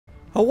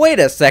Oh, wait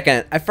a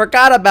second. I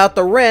forgot about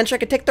the wrench. I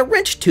could take the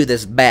wrench to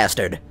this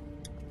bastard.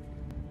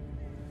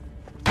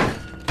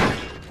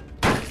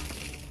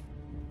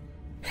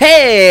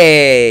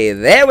 Hey!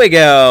 There we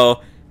go.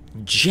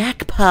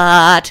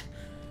 Jackpot.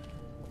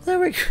 There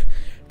we go.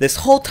 This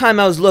whole time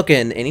I was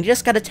looking, and you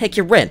just gotta take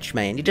your wrench,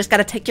 man. You just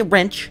gotta take your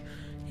wrench.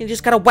 You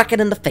just gotta whack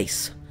it in the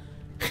face.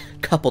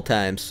 Couple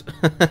times.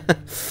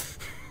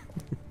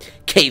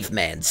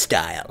 Caveman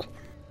style.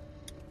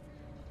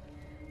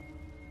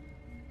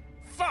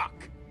 Fuck!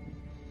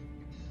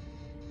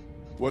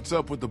 What's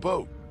up with the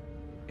boat?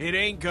 It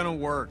ain't gonna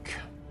work.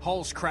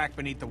 Hull's cracked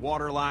beneath the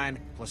waterline,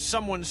 plus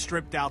someone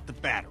stripped out the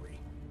battery.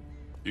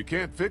 You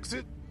can't fix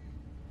it?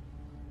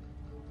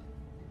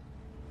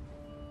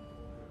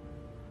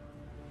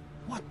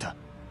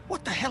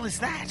 What the hell is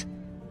that?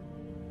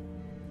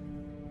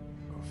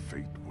 A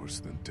fate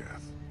worse than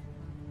death.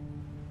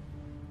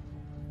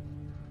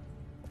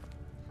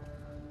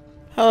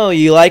 Oh,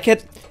 you like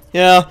it?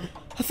 Yeah,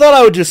 I thought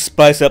I would just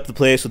spice up the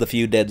place with a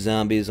few dead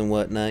zombies and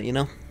whatnot, you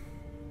know?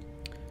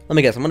 Let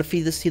me guess, I'm gonna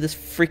see this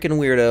freaking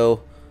weirdo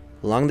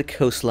along the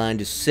coastline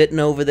just sitting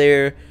over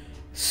there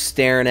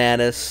staring at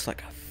us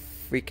like a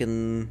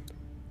freaking...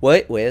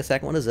 Wait a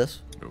second, what is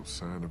this? No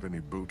sign of any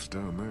boats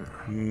down there.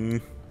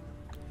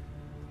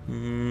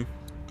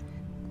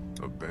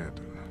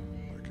 Abandoned,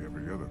 like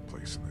every other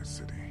place in this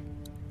city.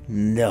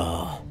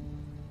 No.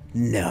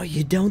 No,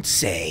 you don't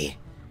say.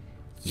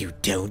 You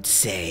don't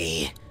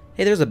say.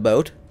 Hey, there's a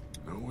boat.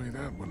 No way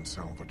that one's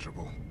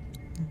salvageable.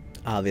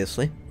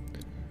 Obviously.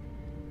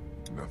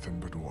 Nothing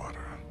but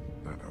water.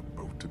 Not a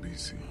boat to be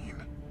seen.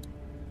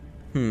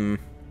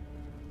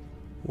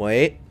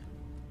 Wait.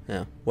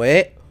 No.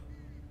 Wait.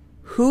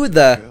 Who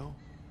the... Hell?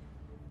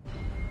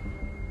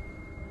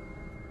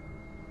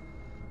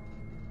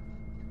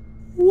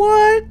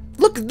 What?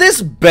 Look at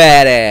this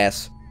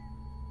badass.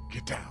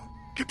 Get down.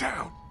 Get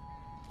down.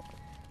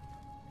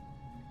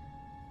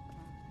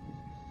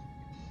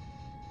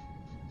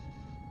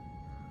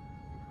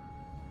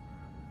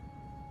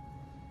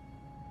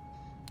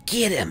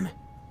 Get him.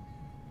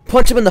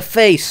 Punch him in the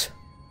face.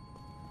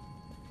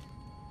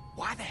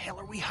 Why the hell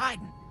are we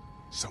hiding?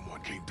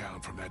 Someone came down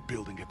from that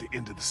building at the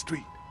end of the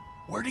street.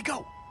 Where'd he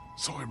go?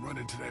 Saw him run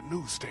into that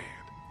newsstand.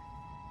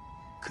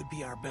 Could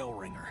be our bell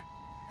ringer.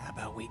 How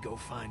about we go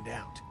find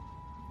out?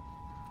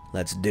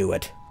 Let's do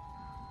it.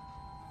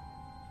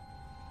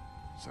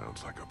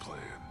 Sounds like a plan.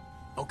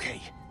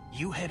 Okay,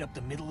 you head up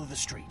the middle of the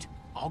street.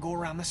 I'll go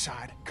around the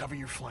side, cover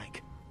your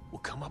flank. We'll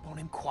come up on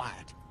him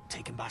quiet,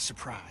 take him by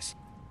surprise.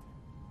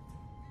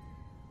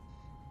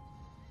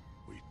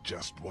 We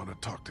just want to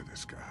talk to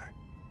this guy.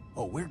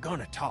 Oh, we're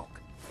gonna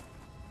talk.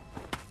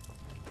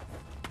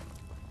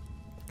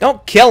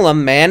 Don't kill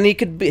him, man. He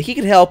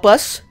could help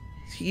us.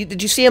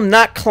 Did you see him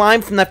not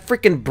climb from that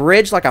freaking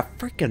bridge like a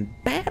freaking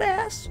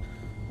badass?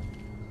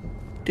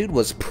 Dude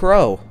was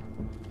pro.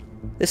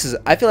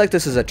 I feel like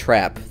this is a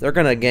trap. They're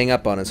gonna gang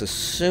up on us as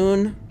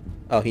soon...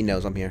 Oh, he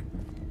knows I'm here.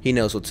 He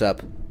knows what's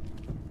up.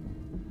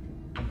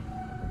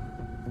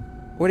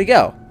 Where'd he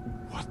go?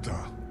 What the?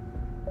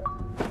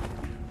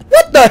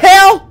 What the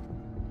hell?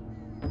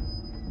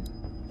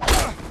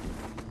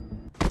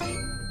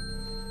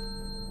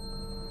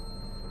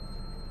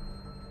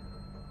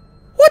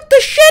 What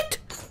the shit?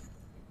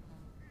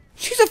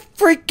 She's a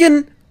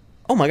freaking...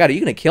 Oh my god, are you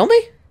gonna kill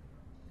me?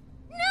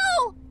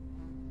 No!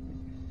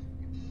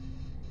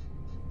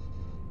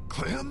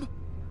 Clem?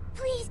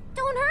 Please,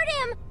 don't hurt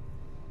him!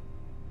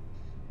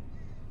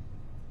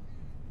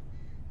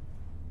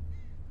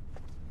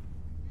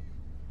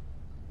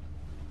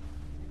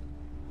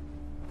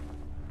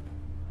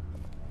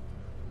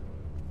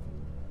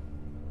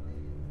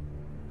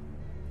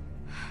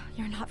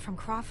 You're not from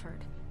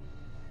Crawford.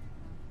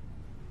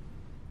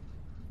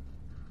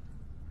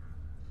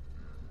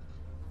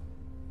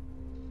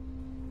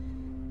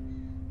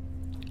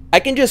 I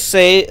can just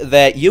say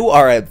that you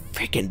are a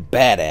freaking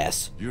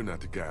badass. You're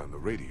not the guy on the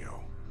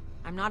radio.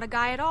 I'm not a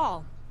guy at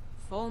all.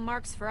 Full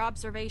marks for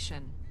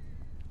observation.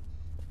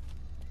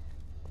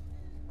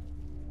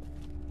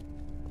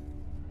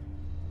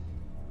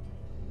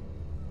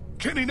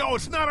 Kenny, no,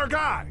 it's not our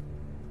guy!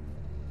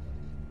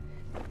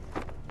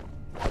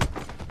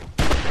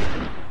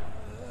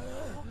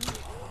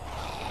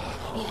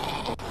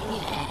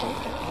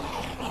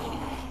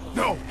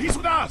 No, he's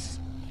with us!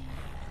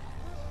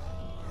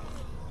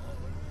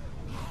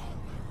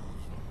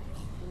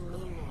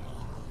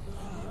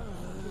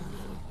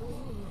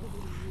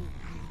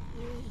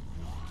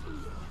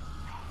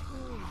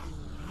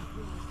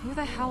 Who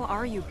the hell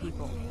are you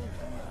people?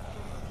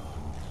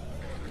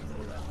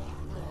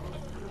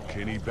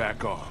 Kenny,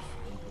 back off.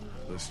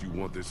 Unless you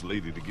want this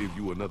lady to give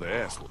you another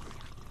ass whooping.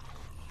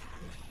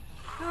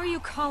 Who are you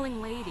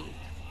calling lady?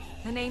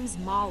 The name's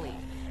Molly.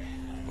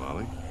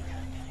 Molly?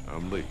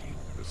 I'm Lee.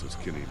 This is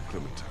Kenny and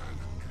Clementine.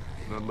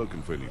 Not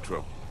looking for any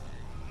trouble.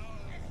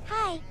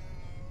 Hi.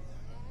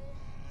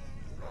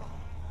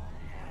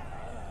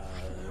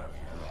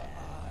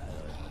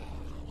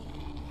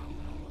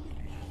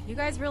 You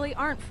guys really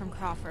aren't from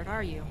Crawford,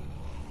 are you?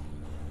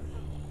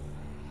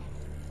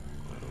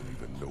 I don't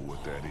even even know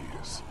what that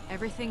is.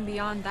 Everything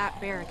beyond that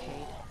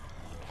barricade.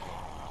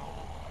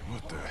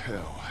 What the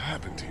hell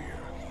happened here?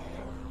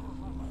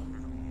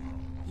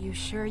 You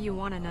sure you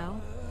want to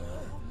know?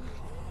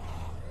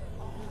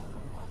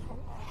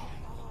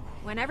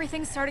 When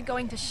everything started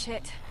going to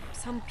shit,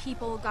 some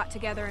people got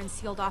together and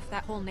sealed off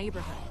that whole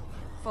neighborhood.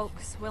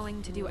 Folks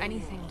willing to do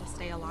anything to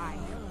stay alive,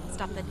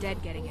 stop the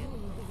dead getting in.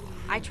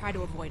 I try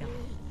to avoid them.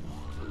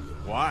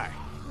 Why?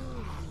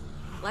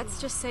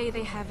 Let's just say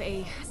they have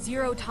a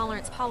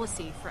zero-tolerance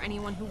policy for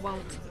anyone who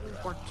won't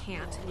or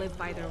can't live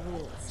by their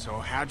rules. So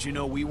how'd you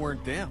know we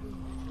weren't them?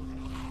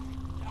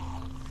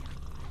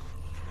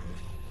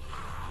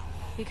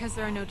 Because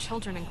there are no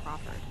children in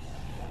Crawford.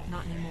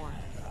 Not anymore.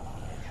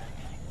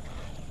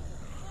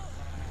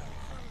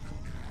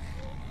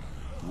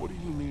 What do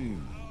you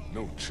mean,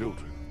 no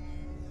children?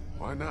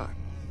 Why not?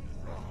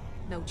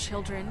 No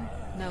children,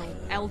 no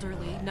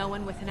elderly, no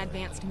one with an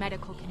advanced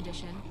medical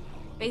condition.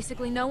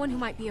 Basically, no one who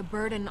might be a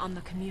burden on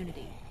the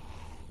community.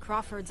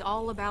 Crawford's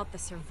all about the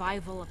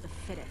survival of the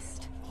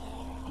fittest.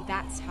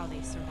 That's how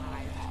they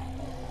survived,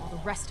 while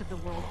the rest of the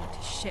world went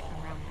to shit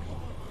around them.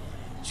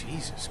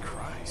 Jesus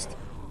Christ.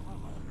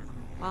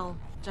 Well,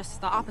 just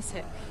the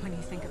opposite when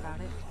you think about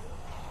it.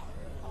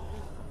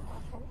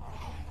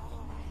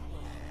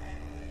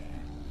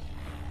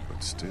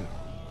 But still,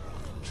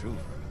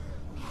 children.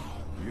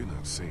 You're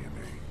not saying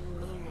me.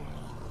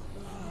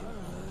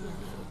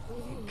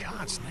 In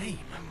God's name,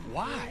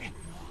 why?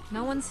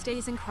 No one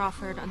stays in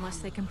Crawford unless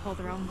they can pull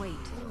their own weight.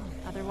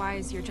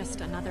 Otherwise, you're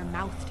just another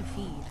mouth to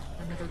feed,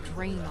 another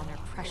drain on their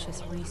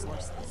precious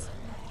resources.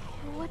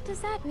 What does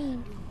that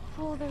mean?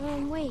 Pull their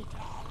own weight.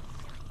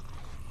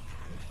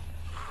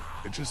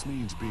 It just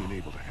means being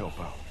able to help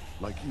out,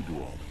 like you do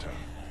all the time.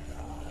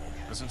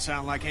 Doesn't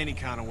sound like any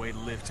kind of way to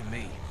live to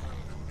me.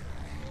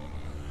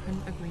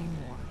 Couldn't agree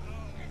more.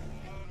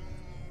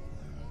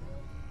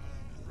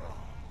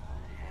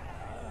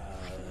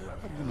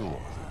 How do you know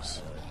all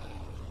this?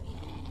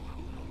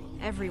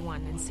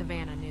 Everyone in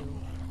Savannah knew.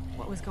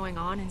 What was going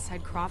on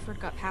inside Crawford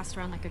got passed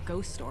around like a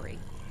ghost story.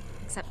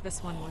 Except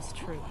this one was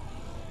true.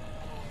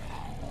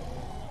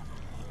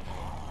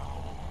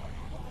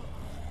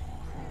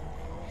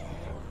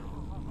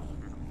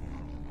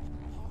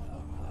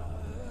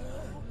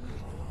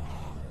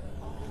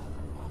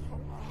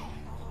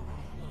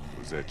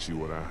 Was that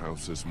you at our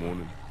house this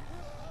morning?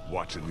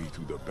 Watching me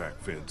through the back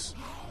fence?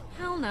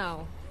 Hell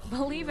no.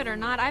 Believe it or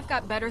not, I've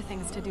got better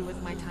things to do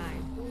with my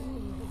time.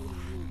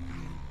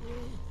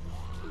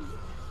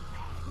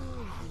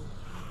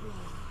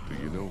 Do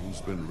you know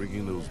who's been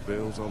ringing those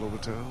bells all over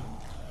town?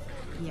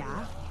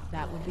 Yeah,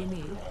 that would be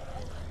me.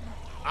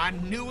 I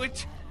knew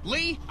it!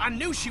 Lee, I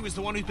knew she was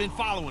the one who's been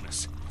following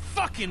us.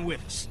 Fucking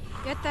with us.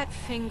 Get that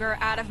finger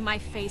out of my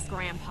face,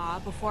 Grandpa,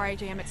 before I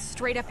jam it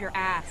straight up your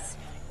ass.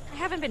 I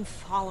haven't been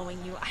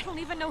following you. I don't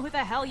even know who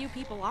the hell you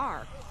people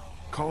are.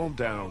 Calm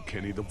down,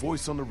 Kenny. The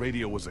voice on the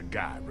radio was a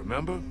guy,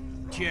 remember?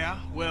 Yeah,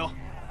 well,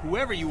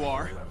 whoever you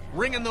are,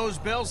 ringing those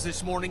bells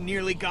this morning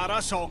nearly got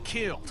us all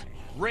killed.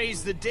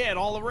 Raised the dead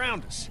all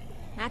around us.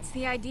 That's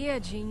the idea,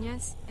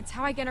 genius. It's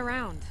how I get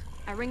around.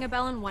 I ring a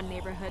bell in one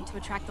neighborhood to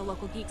attract the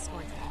local geeks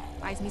towards me.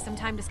 Buys me some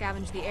time to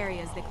scavenge the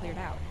areas they cleared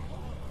out.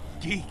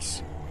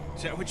 Geeks?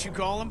 Is that what you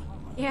call them?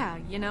 Yeah,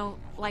 you know,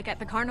 like at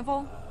the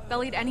carnival?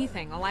 They'll eat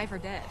anything, alive or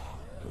dead.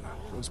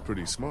 That's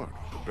pretty smart,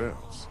 the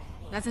bells.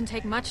 Doesn't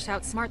take much to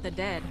outsmart the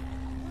dead.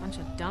 Bunch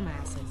of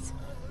dumbasses.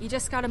 You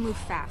just gotta move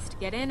fast,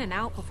 get in and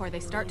out before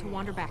they start to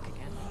wander back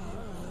again.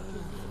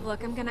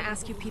 Look, I'm gonna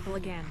ask you people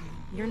again.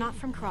 You're not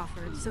from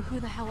Crawford, so who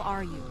the hell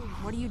are you?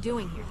 What are you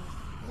doing here?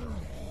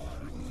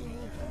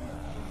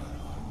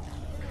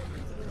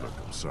 Look,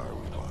 I'm sorry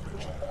we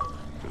bothered you.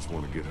 Just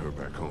want to get her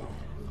back home.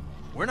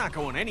 We're not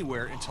going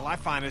anywhere until I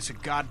find us a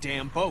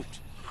goddamn boat.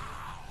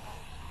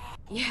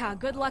 Yeah,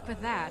 good luck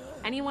with that.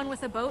 Anyone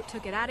with a boat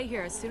took it out of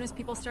here as soon as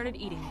people started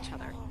eating each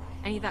other.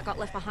 Any that got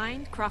left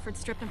behind, Crawford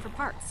stripped them for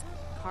parts.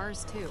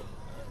 Cars, too.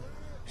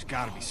 There's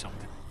gotta be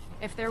something.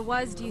 If there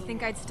was, do you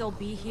think I'd still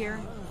be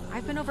here?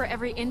 I've been over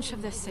every inch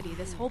of this city.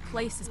 This whole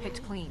place is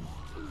picked clean.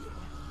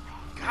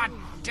 God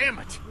damn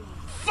it!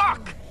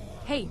 Fuck!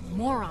 Hey,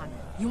 moron.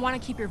 You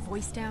want to keep your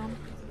voice down?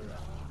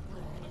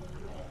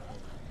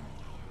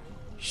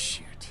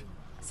 Shit.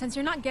 Since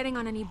you're not getting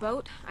on any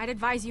boat, I'd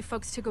advise you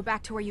folks to go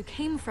back to where you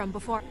came from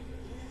before...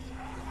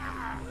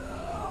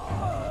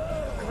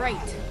 Great.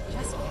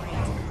 Just great.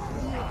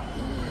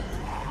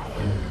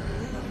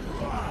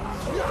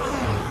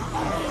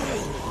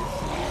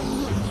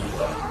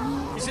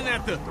 Isn't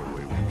that the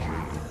way we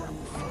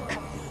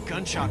came?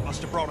 Gunshot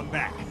must have brought him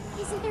back.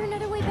 Isn't there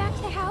another way back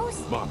to the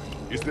house? Mom,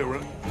 is there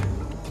a...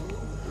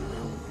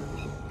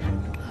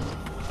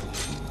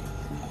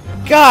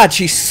 God,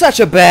 she's such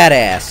a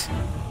badass.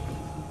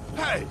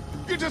 Hey,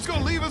 you're just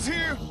gonna leave us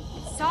here?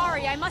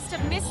 Sorry, I must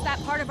have missed that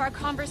part of our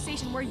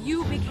conversation where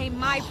you became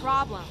my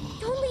problem.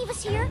 Don't leave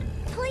us here,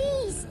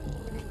 please.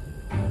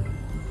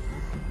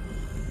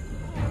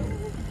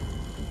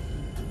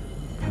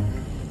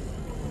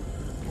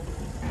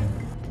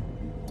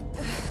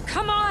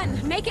 Come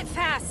on, make it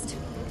fast.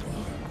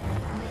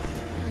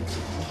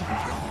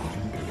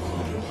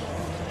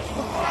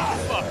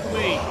 up,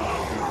 Lee.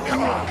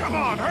 Come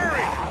on,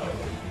 hurry!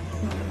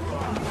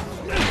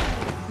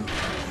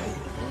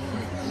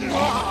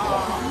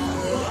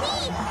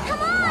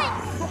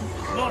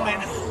 Come on, man.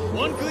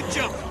 One good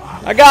jump.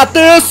 I got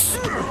this!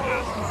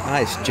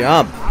 Nice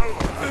jump.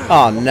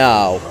 Oh,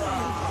 no.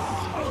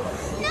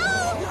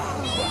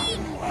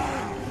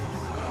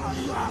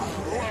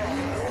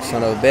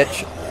 Son of a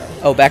bitch.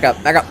 Oh, back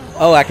up, back up.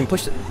 Oh, I can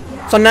push it.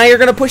 So now you're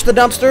gonna push the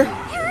dumpster?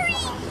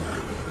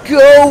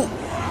 Go!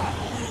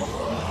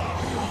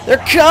 They're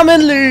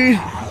coming, Lee!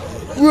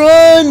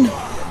 Run!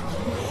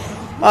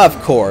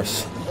 Of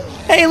course.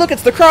 Hey, look,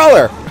 it's the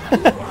crawler!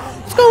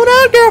 What's going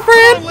on,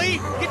 girlfriend? Come on, Lee.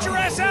 Get your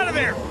ass out of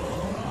there.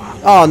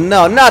 Oh,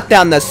 no, not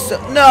down the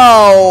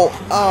no!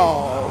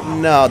 Oh,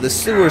 no, the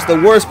sewer's the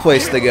worst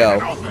place to go.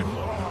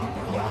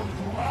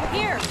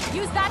 Here,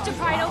 use that to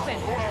pry it open.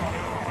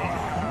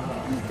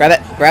 Grab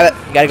it, grab it.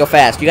 You gotta go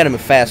fast. You gotta move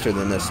faster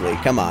than this, Lee.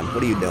 Come on,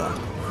 what are you doing?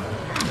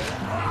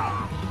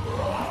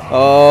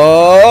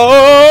 Oh!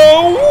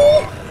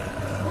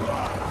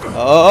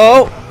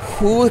 Oh!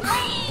 Ooh.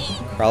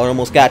 Crawler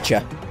almost got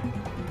you.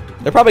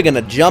 They're probably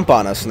gonna jump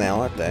on us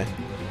now, aren't they?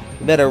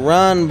 You better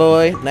run,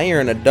 boy. Now you're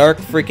in a dark,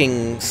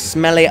 freaking,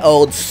 smelly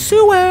old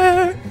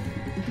sewer.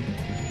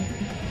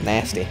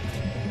 Nasty.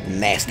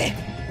 Nasty.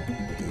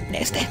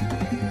 Nasty.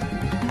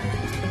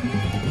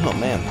 Oh,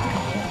 man.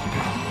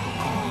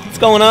 What's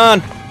going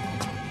on?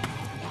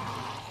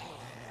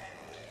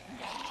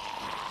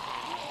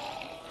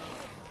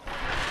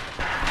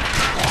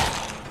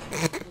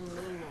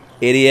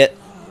 Idiot.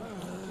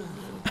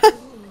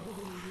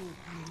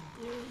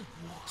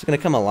 Is it gonna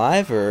come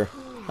alive, or...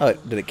 Oh,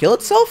 did it kill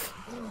itself?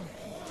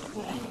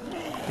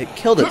 It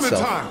killed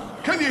itself.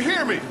 Clementine, can you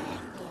hear me?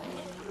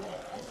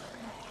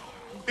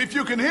 If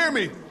you can hear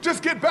me,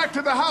 just get back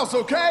to the house,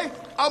 okay?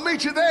 I'll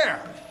meet you there.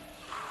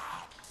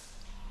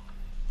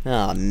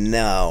 Oh,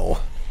 no.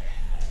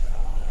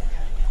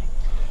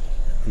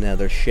 Now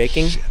they're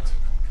shaking. Shit.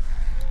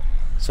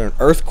 Is there an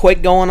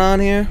earthquake going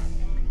on here?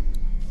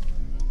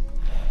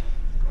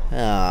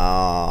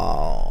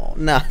 Oh,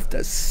 not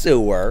the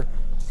sewer.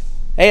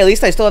 Hey, at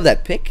least I still have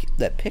that pick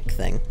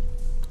thing.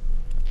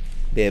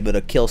 Be able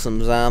to kill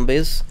some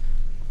zombies.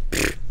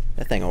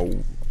 That thing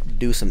will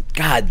do some...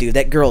 God, dude,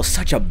 that girl is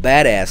such a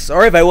badass.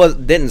 Sorry if I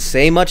didn't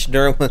say much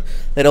during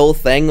that whole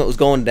thing that was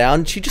going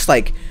down. She just,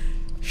 like...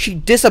 She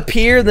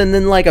disappeared and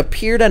then, like,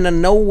 appeared out of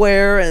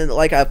nowhere and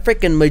like a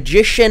freaking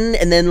magician.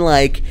 And then,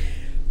 like...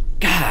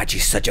 God,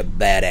 she's such a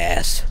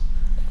badass.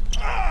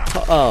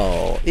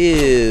 Oh,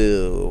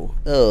 ew.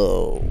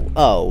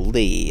 Oh,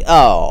 Lee.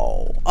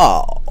 Oh.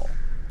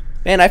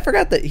 Man, I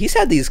forgot that he's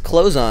had these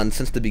clothes on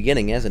since the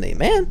beginning, hasn't he?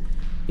 Man,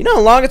 you know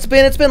how long it's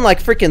been? It's been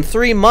like freaking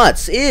 3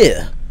 months. Ew.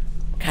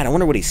 God, I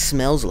wonder what he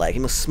smells like. He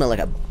must smell like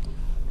a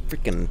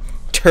freaking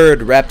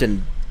turd wrapped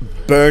in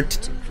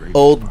burnt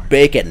old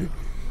bacon.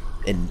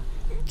 And...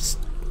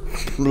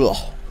 Ugh.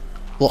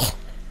 Ugh.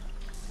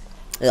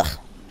 Ugh.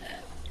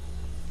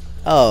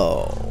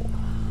 Oh.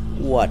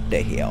 What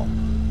the hell?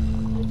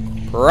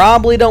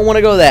 Probably don't want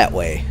to go that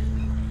way.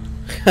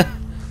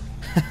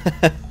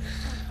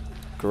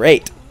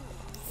 Great.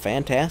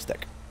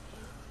 Fantastic.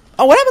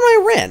 Oh, what happened to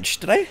my wrench?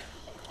 Did I...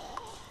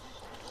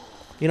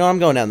 You know, I'm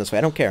going down this way.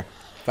 I don't care.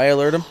 If I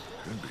alert him,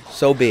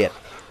 so be it.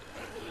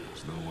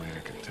 There's no way I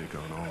can take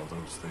on all of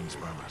those things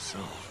by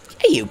myself.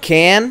 Hey, you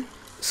can.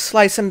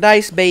 Slice and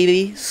dice,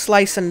 baby.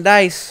 Slice and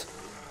dice.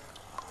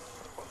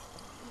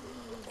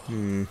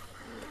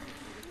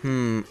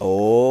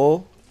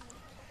 Oh.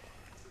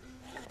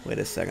 Wait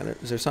a second.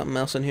 Is there something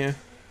else in here?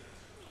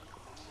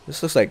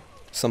 This looks like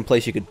some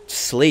place you could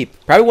sleep.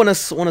 Probably want to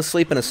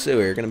sleep in a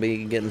sewer. You're gonna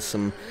be getting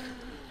some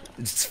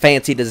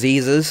fancy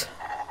diseases.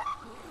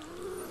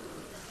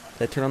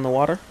 Did I turn on the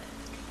water?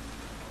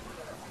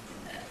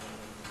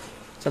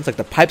 Sounds like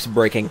the pipe's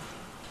breaking.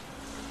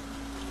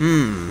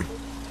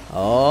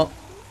 Oh.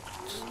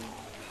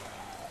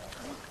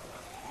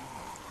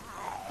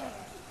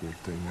 Good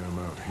thing I'm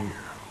out here.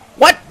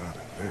 What? Not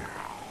in there.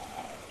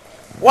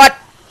 What?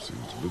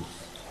 Seems loose.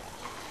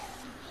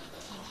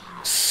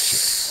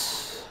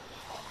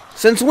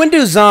 Since when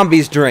do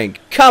zombies drink?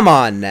 Come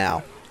on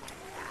now.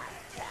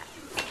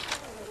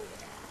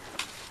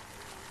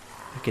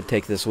 I can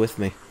take this with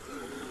me.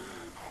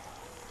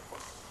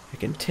 I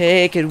can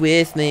take it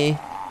with me.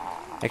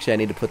 Actually, I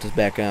need to put this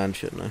back on,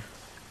 shouldn't I?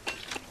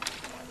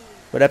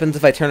 What happens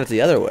if I turn it the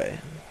other way?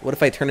 What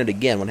if I turn it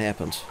again? What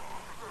happens?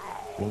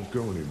 Won't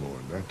go anymore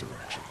in that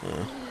direction.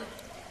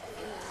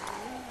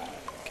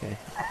 Okay,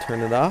 turn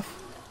it off.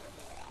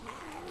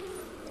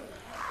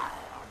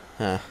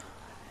 Huh.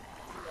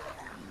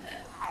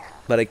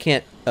 But I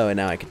can't... Oh, and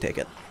now I can take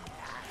it.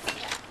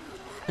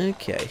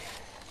 Okay.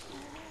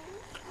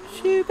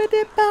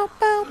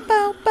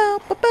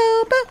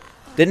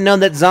 Didn't know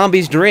that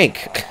zombies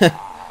drink.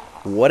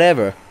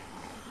 Whatever.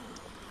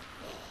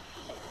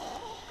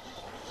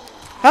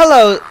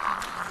 Hello.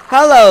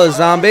 Hello,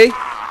 zombie.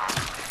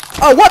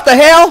 Oh, what the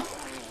hell?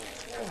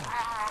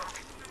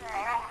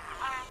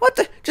 What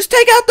the... Just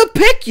take out the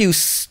pick, you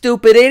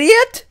stupid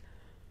idiot.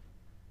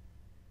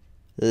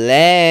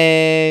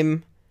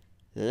 Lame.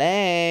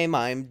 Lame,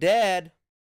 I'm dead.